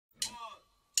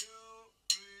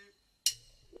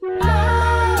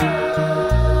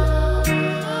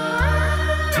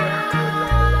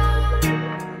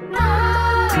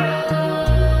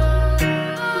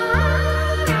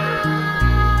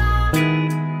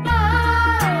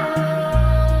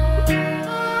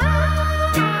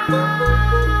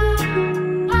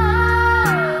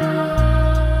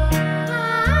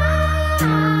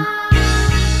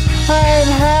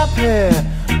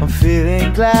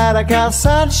glad I got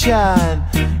sunshine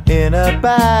in a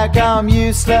bag. I'm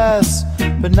useless,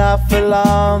 but not for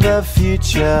long. The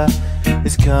future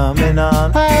is coming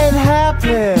on. I ain't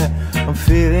happy, I'm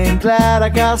feeling glad I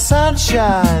got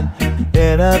sunshine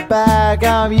in a bag.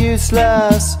 I'm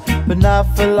useless, but not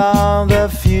for long. The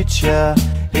future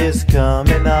is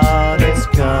coming on, it's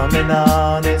coming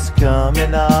on, it's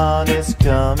coming on, it's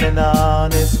coming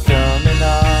on, it's coming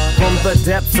on. From the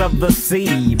depths of the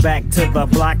sea, back to the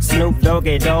block, Snoop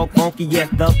Doggy Dogg, funky at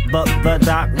the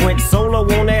dock. Went solo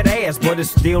on that ass, but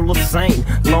it's still the same.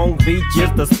 Long Beach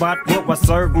is the spot where I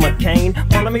serve McCain.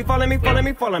 Follow me, follow me, follow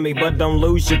me, follow me, but don't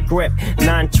lose your grip.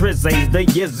 9 trizzies, the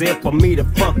years it for me to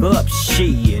fuck up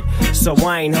shit. So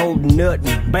I ain't holding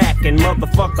nothing back, and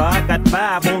motherfucker, I got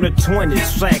 5 on the 20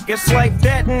 sack. It's like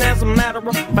that, and as a matter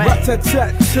of fact,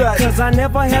 cause I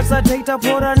never hesitate to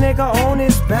put a nigga on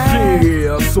his back.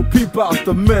 Yeah, so peep out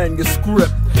the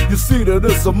manuscript. You see that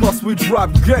it's a must, we drop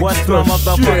gangsta. What's my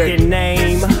motherfucking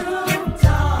name?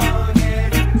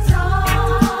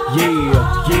 Yeah,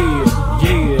 yeah,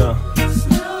 yeah.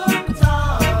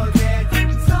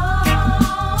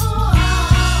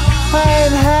 I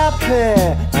ain't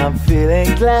happy, I'm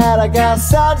feeling glad I got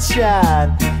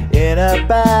sunshine in a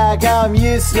bag. I'm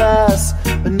useless,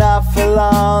 but not for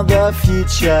long. The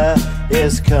future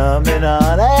is coming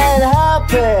on. I ain't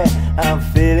happy, I'm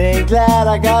feeling glad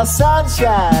I got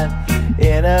sunshine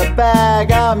in a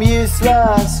bag. I'm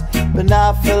useless, but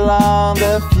not for long.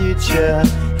 The future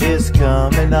is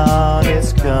coming on,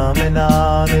 it's coming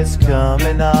on, it's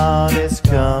coming on, it's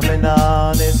coming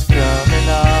on, it's coming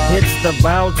on. It's the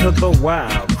bow to the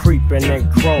wild, creeping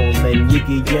and crawling,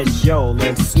 Yiggy yes yo,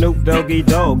 and Snoop Doggy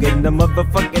Dogg in the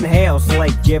motherfucking house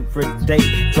like every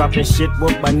day. Dropping shit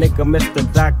with my nigga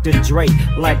Mr. Dr. Dre.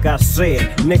 Like I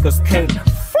said, niggas can't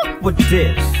fuck with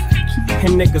this,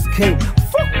 and niggas can't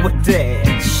fuck with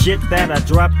that shit that I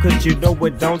drop, cause you know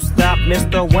it don't stop.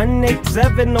 Mr.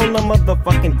 187 on the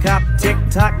motherfucking cop.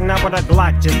 Tick-tock, now with a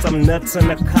Glock, just some nuts in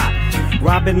a cop.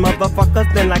 Robbing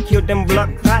motherfuckers, then I kill them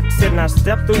blood cops. And I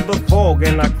step through the fog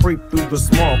and I creep through the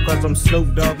small, cause I'm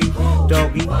Snoop Doggy,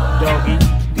 Doggy, Doggy.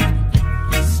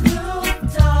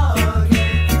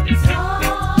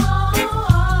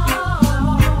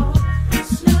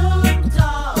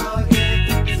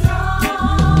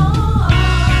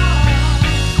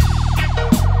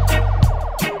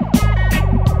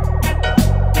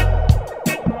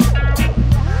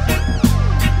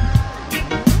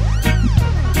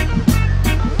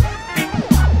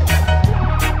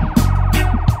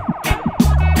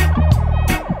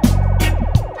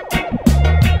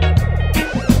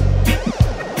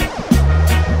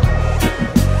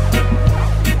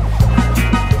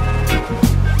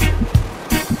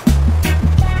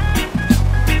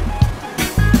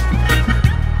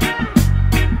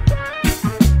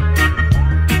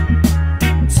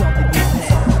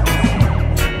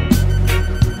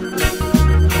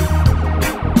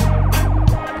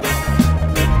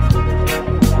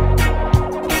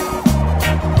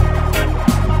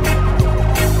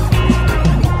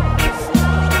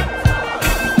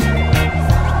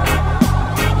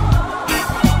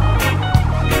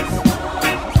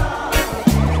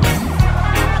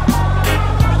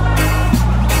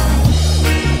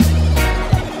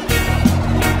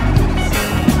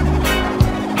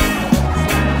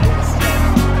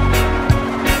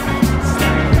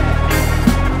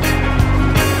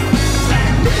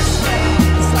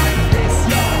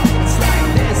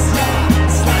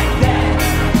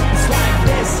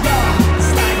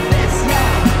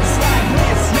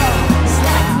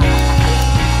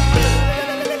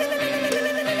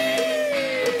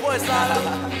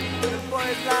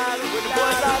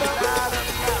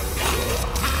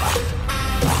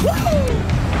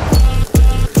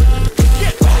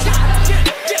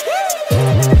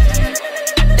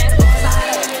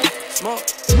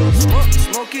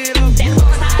 Smoke it up.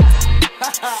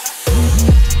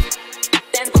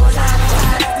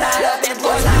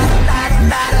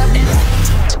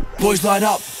 Boys light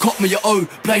up, cop me your O,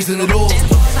 blazing the door.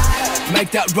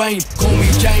 Make that rain, call me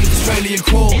James, Australian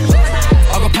crawl.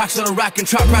 I got packs on a rack and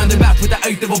trap round the map with the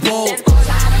 8th of a ball.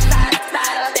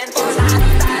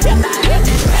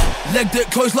 Legged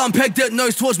it, clothesline, pegged it,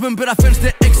 nose towards women, but I fenced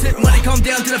it. Exit when it come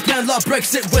down to the plan like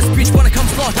Brexit. West Beach when it comes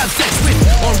slot, have sex with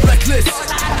on reckless.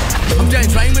 I'm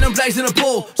James Rain when I'm blazing a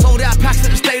ball. Sold out packs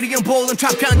at the stadium ball and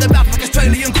trap round the map like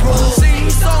Australian crawl. Sing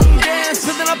song, dance,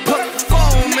 but then I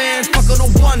perform, man. Fuck on a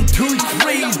 1, 2,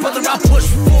 3, brother, I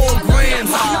push 4 grand.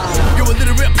 You're a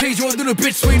little rip, please, you're a little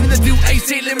bitch. Sweet in the new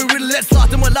AC, let me riddle, let's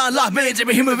start in my line like man.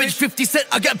 Jimmy Himovic, 50 cent,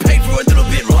 I get paid for a little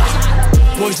bit,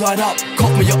 right? Boys light up,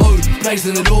 cop me your O,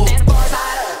 blazing the door.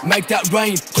 Make that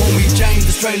rain, call me James,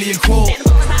 Australian crawl.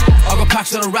 I got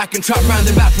packs on a rack and trap round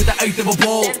the back with the eighth of a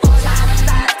ball.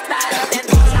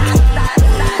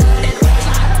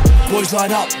 Boys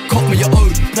light up, cop me your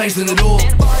own, blazing the door.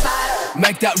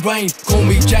 Make that rain, call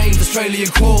me James, Australian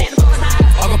crawl.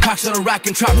 I got packs on a rack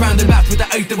and trap round the back with the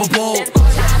eighth of a ball.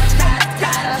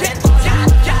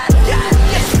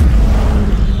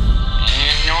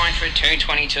 9 for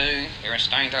 222. They're a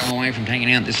stone throw away from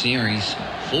taking out the series.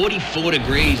 44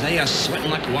 degrees. They are sweating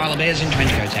like koala bears in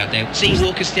trench coats out there. See,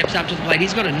 Walker steps up to the plate.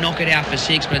 He's got to knock it out for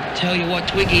 6, but I tell you what,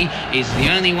 Twiggy is the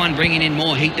only one bringing in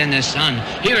more heat than the sun.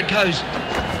 Here it goes.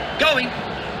 Going.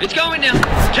 It's going now.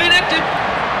 Connected.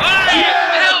 Oh,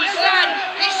 how is that?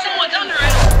 He's somewhat under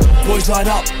it. Boys light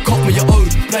up, cop me your own,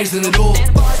 blazing the door.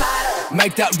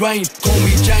 Make that rain, call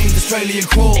me James, Australian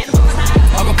crawl.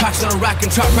 I got packs on a rack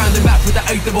and trap round the back with the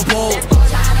eighth of a ball.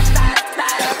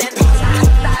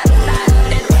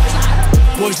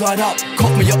 Boys light up,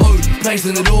 cop me your own,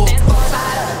 blazing the door.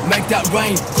 Make that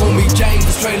rain, call me James,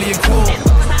 Australian crawl.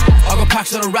 I got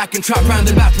packs on a rack and trap round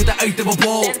the back with the eighth of a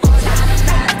ball.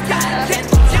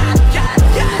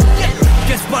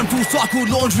 Get spun full cycle,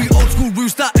 laundry, old school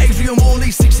rooster, Adrian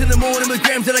Morley, 6 in the morning with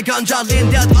grams of the ganja, laying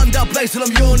down under place till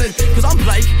I'm yawning. Cause I'm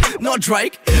Blake, not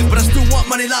Drake, but I still want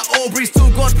money like Aubrey.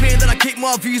 Still God's plan that I keep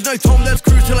my views, no Tom, let's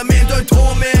cruise till a man don't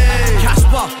tour me.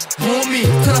 Casper, haunt me,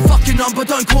 to the fucking number,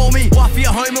 don't call me. Wifey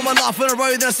at home and my life on the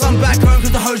road, then some back home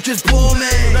cause the host just bore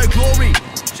me. No glory,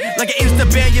 like an Insta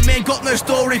band, your man got no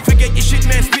story. Forget your shit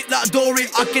man, spit like Dory.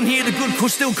 I can hear the good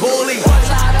kush still calling.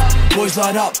 Boys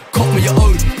light up, cop me your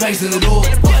own, blazing the door.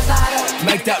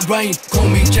 Make that rain, call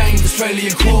me James,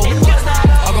 Australian crawl.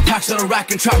 I got packs on a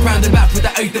rack and trap round the back with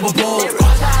the eighth of a ball.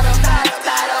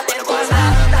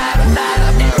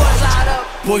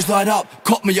 Boys light up,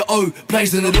 cop me your own,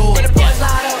 blazing the door.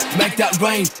 Make that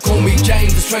rain, call me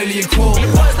James, Australian crawl.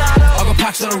 I got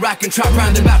packs on a rack and trap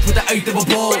round the back with the eighth of a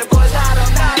ball.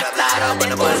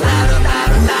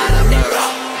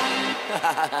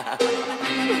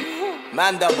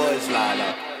 Man, the boys light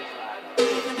up.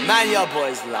 Man, your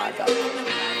boys light up.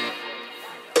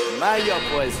 Man, your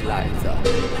boys light up.